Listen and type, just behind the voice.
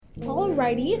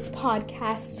Alrighty, it's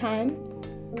podcast time.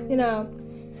 You know,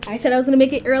 I said I was going to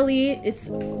make it early. It's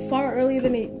far earlier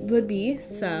than it would be.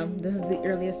 So this is the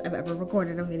earliest I've ever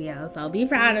recorded a video. So be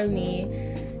proud of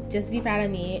me. Just be proud of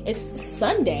me. It's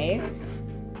Sunday.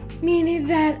 Meaning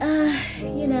that,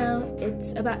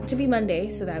 it's about to be Monday.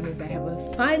 So that means I have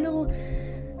a final...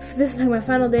 This is like my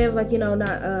final day of not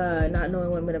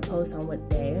knowing what I'm going to post on what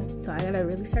day. So I got to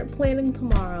really start planning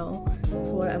tomorrow for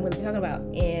what I'm going to be talking about.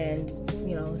 And,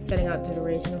 setting out the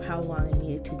duration of how long I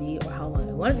need it to be or how long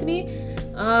I want it to be.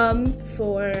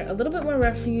 For a little bit more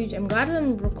refuge, I'm glad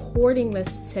I'm recording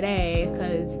this today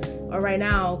right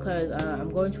now because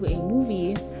I'm going to a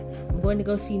movie. I'm going to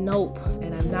go see Nope,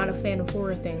 and I'm not a fan of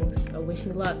horror things, so wish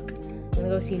me luck. I'm going to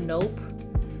go see Nope.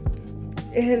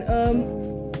 And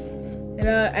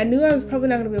I knew I was probably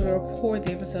not going to be able to record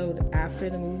the episode after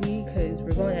the movie because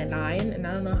we're going at 9, and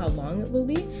I don't know how long it will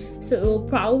be. So it will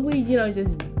probably,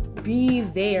 just be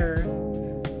there.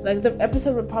 Like, the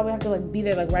episode would probably have to, be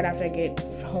there, right after I get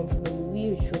home from the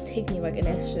movie, which would take me, an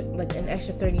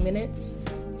extra 30 minutes.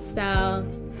 So,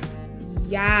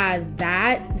 yeah,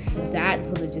 that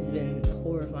would have just been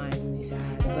horrifyingly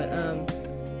sad. But,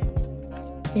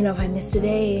 if I missed a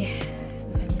day,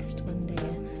 if I missed one day,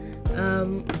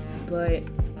 but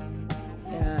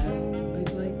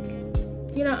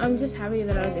I'm just happy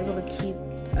that I was able to keep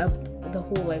up the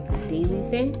whole daily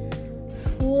thing.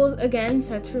 School again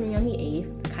starts for me on the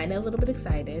 8th. Kind of a little bit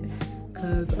excited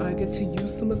because I get to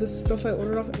use some of the stuff I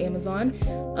ordered off of Amazon.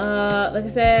 Like I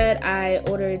said, I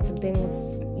ordered some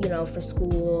things for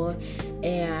school,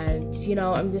 and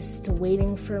I'm just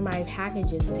waiting for my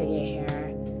packages to get here.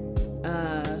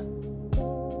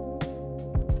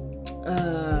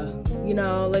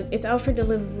 It's out for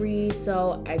delivery,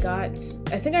 so I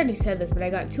think I already said this, but I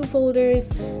got 2 folders,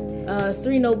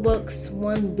 3 notebooks,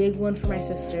 1 big one for my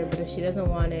sister, but if she doesn't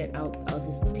want it, I'll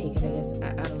just take it, I guess.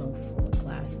 I don't know, for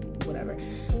class, whatever.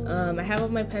 I have all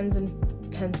my pens and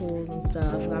pencils and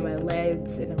stuff, I got my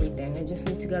leads and everything. I just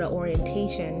need to go to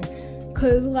orientation,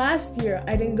 because last year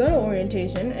I didn't go to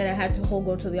orientation, and I had to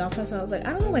go to the office. I was like,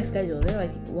 I don't know my schedule. They're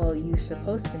like, well, you're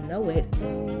supposed to know it.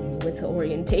 You went to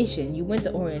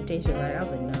orientation. Right? I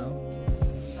was like, no.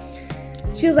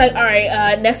 She was like, all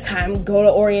right, next time, go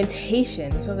to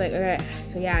orientation. So I was like, all right.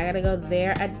 So yeah, I gotta go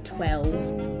there at 12.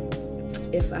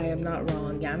 If I am not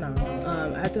wrong. Yeah, I'm not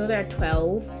wrong. I have to go there at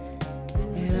 12.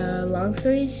 And long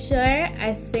story short,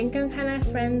 I think I'm kind of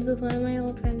friends with one of my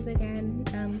old friends again.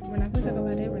 We're not gonna talk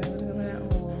about it. We're not gonna talk about it at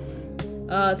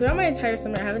all. Throughout my entire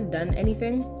summer, I haven't done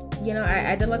anything.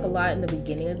 I did a lot in the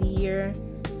beginning of the year,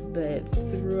 but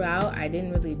throughout, I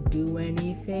didn't really do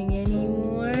anything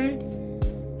anymore.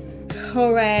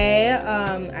 Hooray!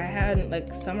 I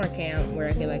had summer camp where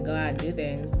I could go out and do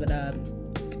things, but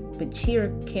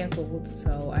cheer canceled,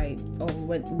 so I only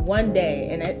went one day,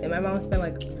 and my mom spent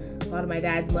a lot of my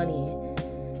dad's money,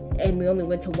 and we only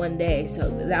went to one day, so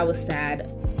that was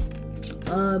sad.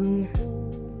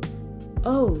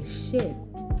 Oh shit.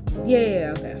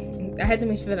 Yeah, okay. I had to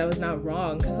make sure that I was not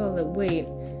wrong, because I was like, wait,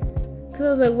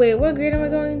 what grade am I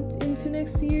going into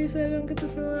next year so I don't get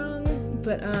this wrong?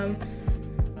 But,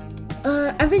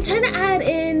 I've been trying to add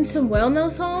in some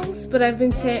well-known songs, but I've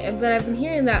been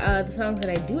hearing that the songs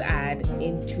that I do add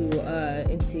into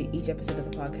each episode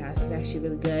of the podcast is actually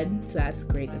really good. So that's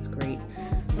great.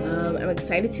 I'm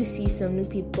excited to see some new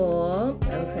people.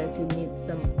 I'm excited to meet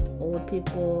some old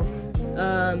people.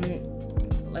 I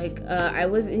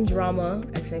was in drama.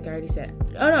 I think I already said.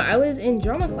 Oh no, I was in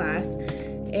drama class,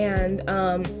 and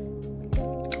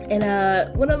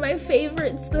one of my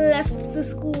favorites left the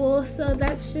school, so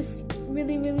that's just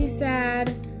really, really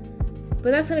sad.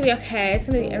 But that's gonna be okay.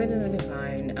 Everything's gonna be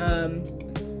fine.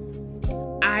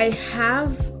 I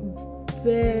have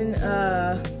been,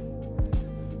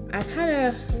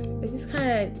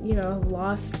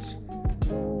 lost.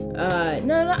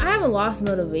 No, I haven't lost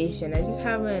motivation. I just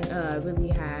haven't really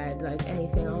had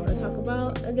anything I want to talk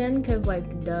about again, because I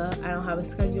don't have a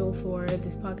schedule for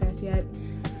this podcast yet.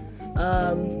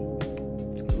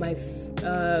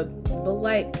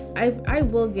 I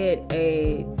will get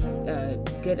a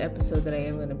good episode that I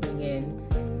am gonna bring in,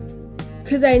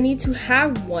 because I need to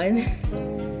have one.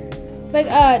 No,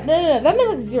 that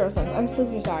made 0 sense. I'm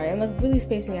super sorry. I'm really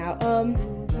spacing out.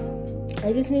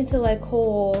 I just need to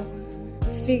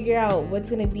figure out what's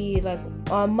gonna be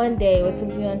on Monday, what's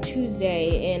gonna be on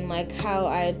Tuesday, and how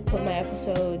I put my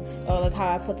episodes, or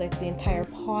how I put the entire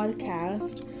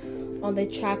podcast on the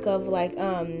track of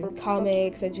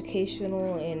comics,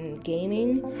 educational, and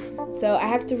gaming. So I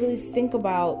have to really think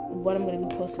about what I'm going to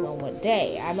be posting on what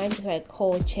day. I might just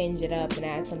change it up and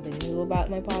add something new about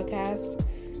my podcast.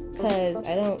 because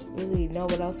I don't really know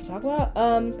what else to talk about.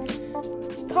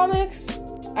 Comics.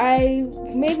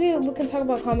 Maybe we can talk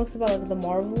about comics about like the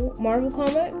Marvel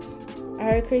comics. I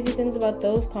heard crazy things about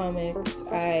those comics.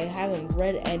 I haven't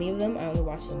read any of them. I only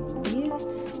watched the movies.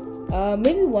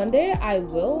 Maybe one day I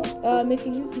will make a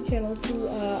YouTube channel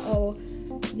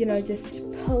to just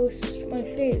post my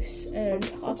face and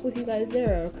talk with you guys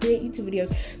there, or create YouTube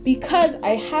videos, because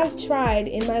I have tried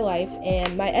in my life,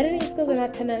 and my editing skills are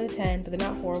not 10 out of 10, but they're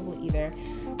not horrible either,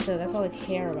 so that's all I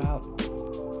care about.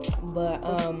 But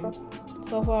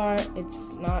so far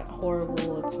it's not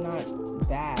horrible, it's not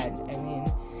bad. I mean,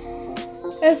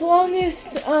 as long as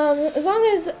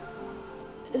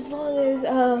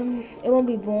it won't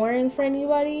be boring for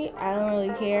anybody, I don't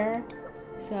really care.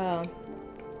 So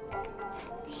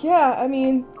yeah, I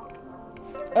mean,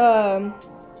 what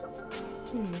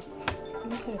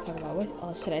should I talk about? What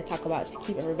else should I talk about to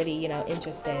keep everybody,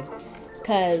 interested?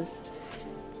 Because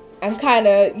I'm kind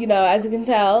of, as you can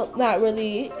tell, not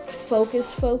really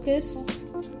focused.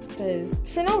 Because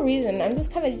for no reason, I'm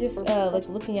just kind of just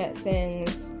looking at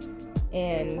things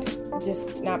and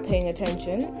just not paying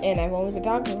attention. And I've only been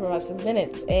talking for about 6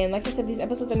 minutes. And like I said, these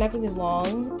episodes are not going to be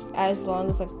as long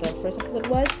as like the first episode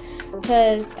was.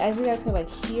 Because as you guys can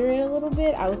hear it a little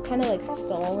bit, I was kind of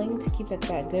stalling to keep that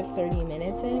good 30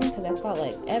 minutes in. Because I thought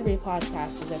every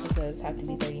podcast's episodes have to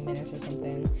be 30 minutes or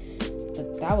something.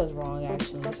 But that was wrong,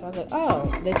 actually. So I was like, oh,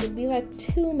 they could be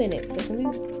 2 minutes. They can be,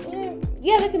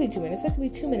 they could be 2 minutes. They could be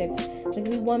 2 minutes. They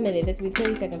could be 1 minute. They could be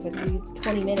 30 seconds. They could be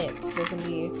 20 minutes. They can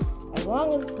be as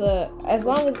long as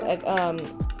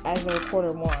as the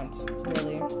recorder wants,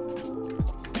 really.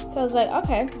 So I was like,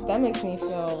 okay, that makes me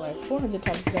feel 400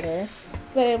 times better.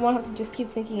 So that I won't have to just keep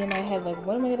thinking in my head,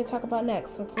 what am I going to talk about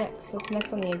next? What's next? What's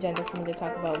next on the agenda for me to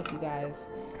talk about with you guys?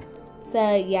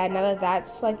 So yeah, now that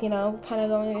that's kind of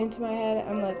going into my head,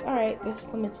 I'm like, all right, this is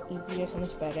so much easier, so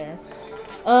much better.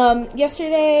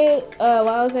 Yesterday, while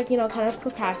I was kind of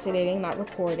procrastinating, not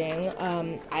recording,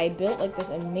 I built this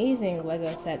amazing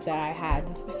Lego set that I had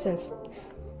since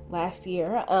last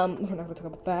year. We're not gonna talk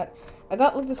about that. I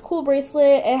got this cool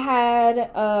bracelet. It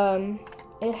had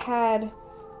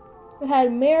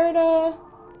Merida,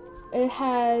 it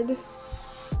had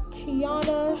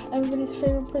Tiana, everybody's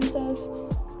favorite princess,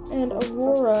 and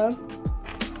Aurora.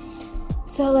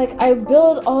 So I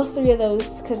built all three of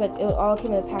those because it all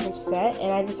came in a package set,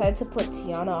 and I decided to put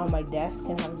Tiana on my desk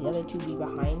and have the other two be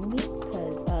behind me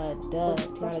because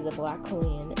Tiana's a black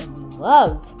queen and we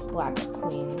love black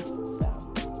queens. So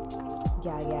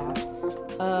yeah.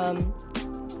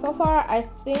 So far I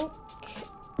think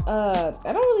I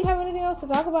don't really have anything else to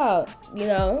talk about.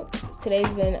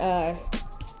 Today's been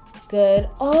good.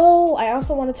 Oh, I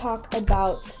also want to talk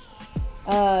about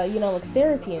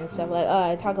therapy and stuff.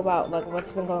 I talk about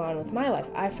what's been going on with my life.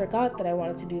 I forgot that I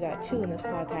wanted to do that too in this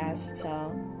podcast, so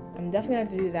I'm definitely going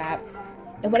to do that.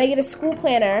 And when I get a school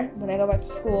planner, when I go back to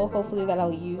school, hopefully that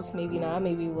I'll use, maybe not,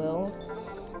 maybe will.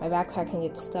 My backpack can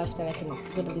get stuffed and I can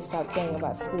literally stop caring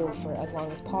about school for as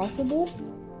long as possible.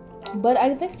 But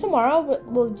I think tomorrow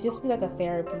will just be a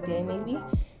therapy day, maybe.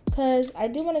 Because I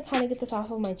do want to kind of get this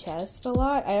off of my chest a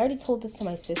lot. I already told this to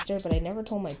my sister, but I never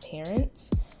told my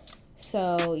parents.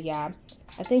 So, yeah,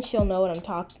 I think she'll know what I'm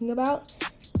talking about,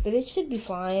 but it should be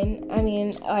fine. I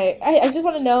mean, I just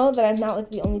want to know that I'm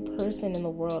not, the only person in the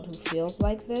world who feels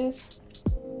like this.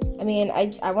 I mean,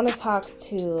 I want to talk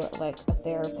to, a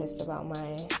therapist about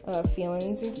my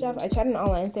feelings and stuff. I tried an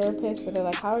online therapist, but they're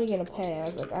like, how are you going to pay? I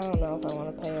was like, I don't know if I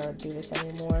want to pay or do this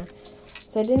anymore.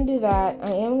 So I didn't do that.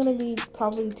 I am going to be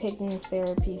probably taking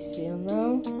therapy soon,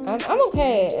 though. I'm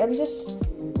okay. I'm just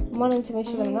wanting to make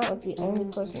sure that I'm not the only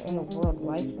person in the world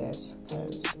like this,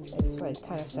 because it's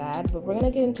kind of sad, but we're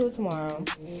gonna get into it tomorrow.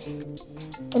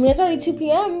 I mean, it's already 2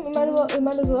 p.m. It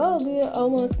might as well be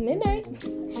almost midnight,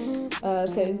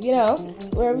 because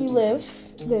wherever you live,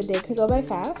 the day could go by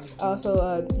fast.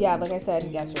 Also, like I said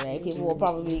yesterday, people will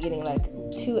probably be getting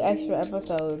 2 extra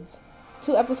episodes,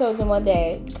 2 episodes in one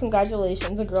day.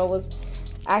 Congratulations, a girl was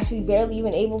actually barely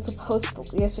even able to post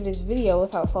yesterday's video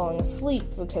without falling asleep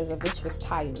because the bitch was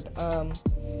tired.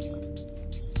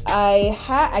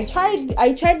 I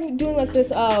tried doing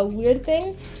this weird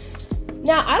thing.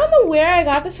 Now I don't know where I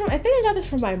got this from. I think I got this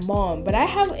from my mom, but I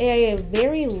have a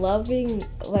very loving,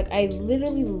 I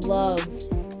literally love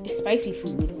spicy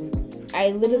food. I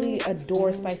literally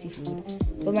adore spicy food,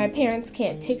 but my parents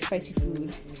can't take spicy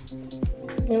food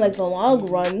in the long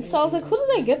run. So I was like, who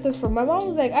did I get this from? My mom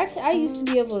was like, I used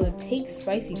to be able to take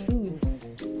spicy foods,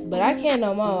 but I can't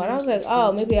no more. And I was like,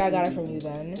 oh, maybe I got it from you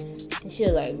then. And she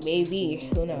was like, maybe,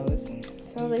 who knows?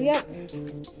 So I was like, yep.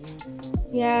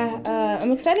 Yeah,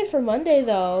 I'm excited for Monday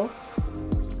though.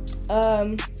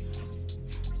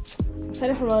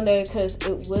 excited for Monday because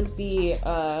it would be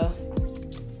a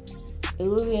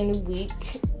new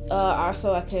week.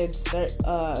 Also, I could start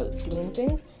doing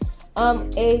things.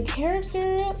 A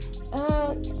character.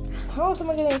 How else am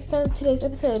I gonna extend today's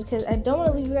episode? Because I don't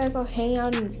want to leave you guys all hanging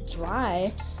out and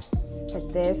dry like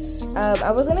this.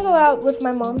 I was gonna go out with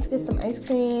my mom to get some ice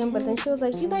cream, but then she was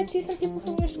like, "You might see some people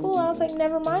from your school." I was like,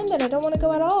 "Never mind then. I don't want to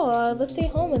go at all. Let's stay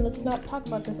home and let's not talk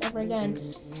about this ever again."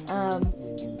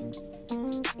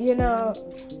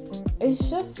 It's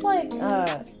just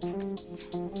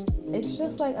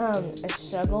like a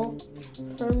struggle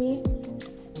for me.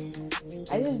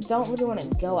 I just don't really want to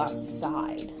go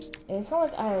outside. And it's not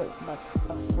like I'm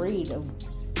afraid of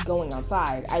going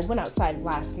outside. I went outside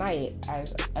last night,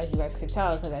 as you guys could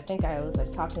tell, because I think I was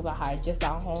talking about how I just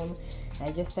got home and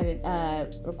I just started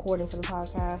recording for the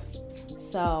podcast.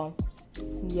 So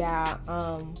yeah,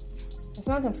 it's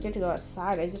not like I'm scared to go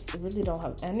outside. I just really don't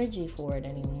have energy for it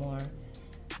anymore.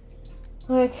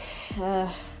 Like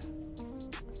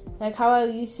how I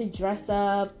used to dress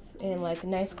up in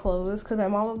nice clothes, because my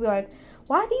mom would be like,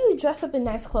 "Why do you dress up in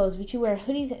nice clothes but you wear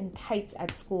hoodies and tights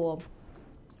at school?"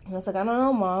 And I was like, "I don't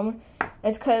know, Mom.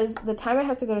 It's because the time I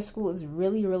have to go to school is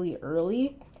really, really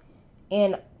early,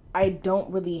 and I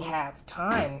don't really have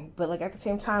time. But at the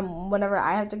same time, whenever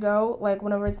I have to go,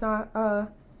 whenever it's not I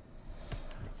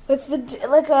have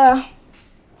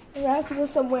to go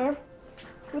somewhere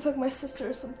with my sister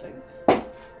or something,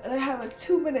 and I have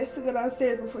 2 minutes to go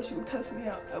downstairs before she would cuss me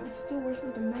out, I would still wear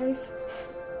something nice."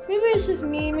 Maybe it's just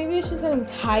me. Maybe it's just that I'm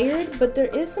tired. But there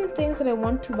is some things that I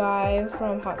want to buy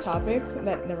from Hot Topic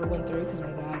that never went through because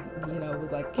my dad,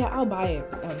 was like, "Yeah, I'll buy it."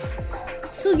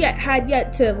 Still had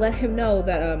yet to let him know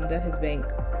that that his bank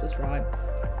was fraud.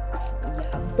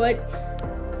 Yeah, but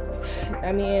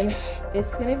I mean,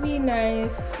 it's gonna be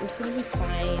nice. It's gonna be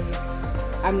fine.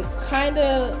 I'm kind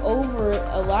of over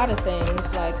a lot of things.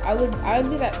 I would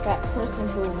be that person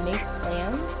who will make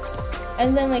plans.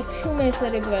 And then 2 minutes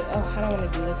later, I'd be like, "Oh, I don't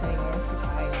want to do this anymore. I'm too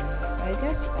tired." I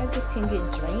guess I just can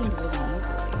get drained really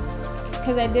easily.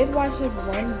 Because I did watch this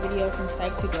one video from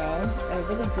Psych to Go, a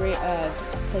really great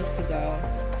place to go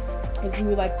if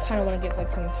you kind of want to get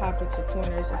some topics or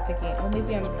pointers of thinking, "Oh,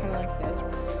 maybe I'm kind of like this."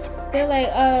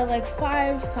 They're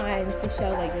 5 signs to show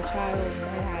your child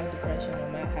might have depression or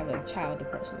might have child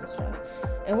depression and stuff.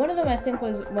 And one of them I think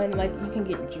was when you can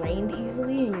get drained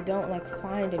easily and you don't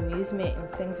find amusement in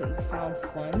things that you found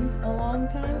fun a long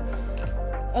time,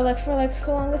 or for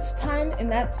the longest time.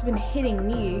 And that's been hitting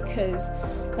me because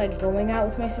going out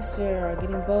with my sister or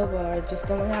getting boba or just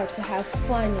going out to have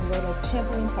fun and go to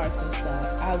trampoline parks and stuff,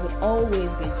 I would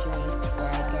always get drained before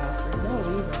I go for no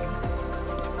reason.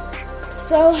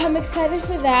 So I'm excited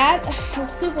for that. I'm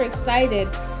super excited.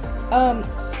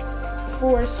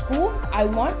 For school, I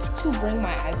want to bring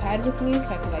my iPad with me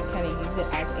so I can kind of use it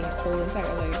as a whole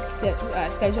entire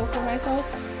schedule for myself.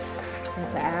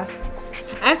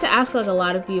 I have to ask a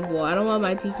lot of people. I don't want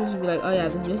my teachers to be like, "Oh yeah,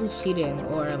 this bitch is cheating,"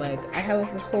 or I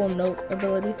have this whole note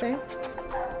ability thing.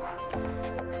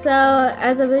 So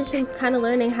as a bitch who's kind of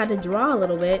learning how to draw a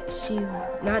little bit, she's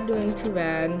not doing too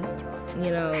bad.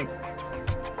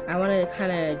 I want to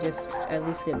kind of just at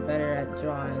least get better at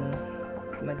drawing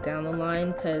down the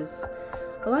line, because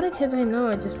a lot of kids I know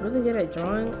are just really good at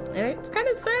drawing, and it's kind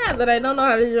of sad that I don't know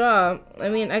how to draw. I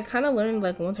mean, I kind of learned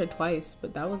once or twice,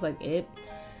 but that was it.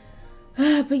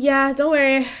 But yeah, don't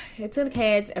worry, it's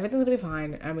okay. Everything's gonna be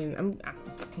fine. I mean, I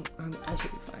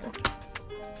should be fine.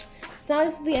 It's not like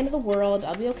it's the end of the world.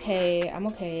 I'll be okay. I'm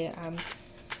okay. I'm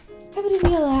happy to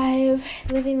be alive,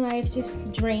 living life,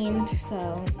 just drained.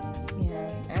 So yeah,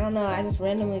 I don't know. I just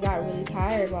randomly got really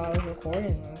tired while I was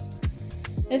recording this.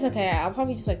 It's okay. I'll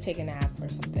probably just take a nap or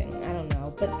something. I don't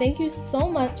know. But thank you so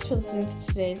much for listening to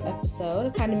today's episode.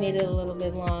 I kind of made it a little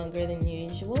bit longer than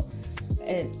usual,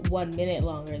 and 1 minute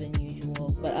longer than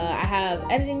usual. But I have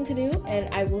editing to do,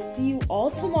 and I will see you all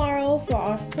tomorrow for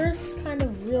our first kind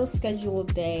of real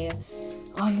scheduled day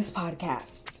on this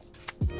podcast.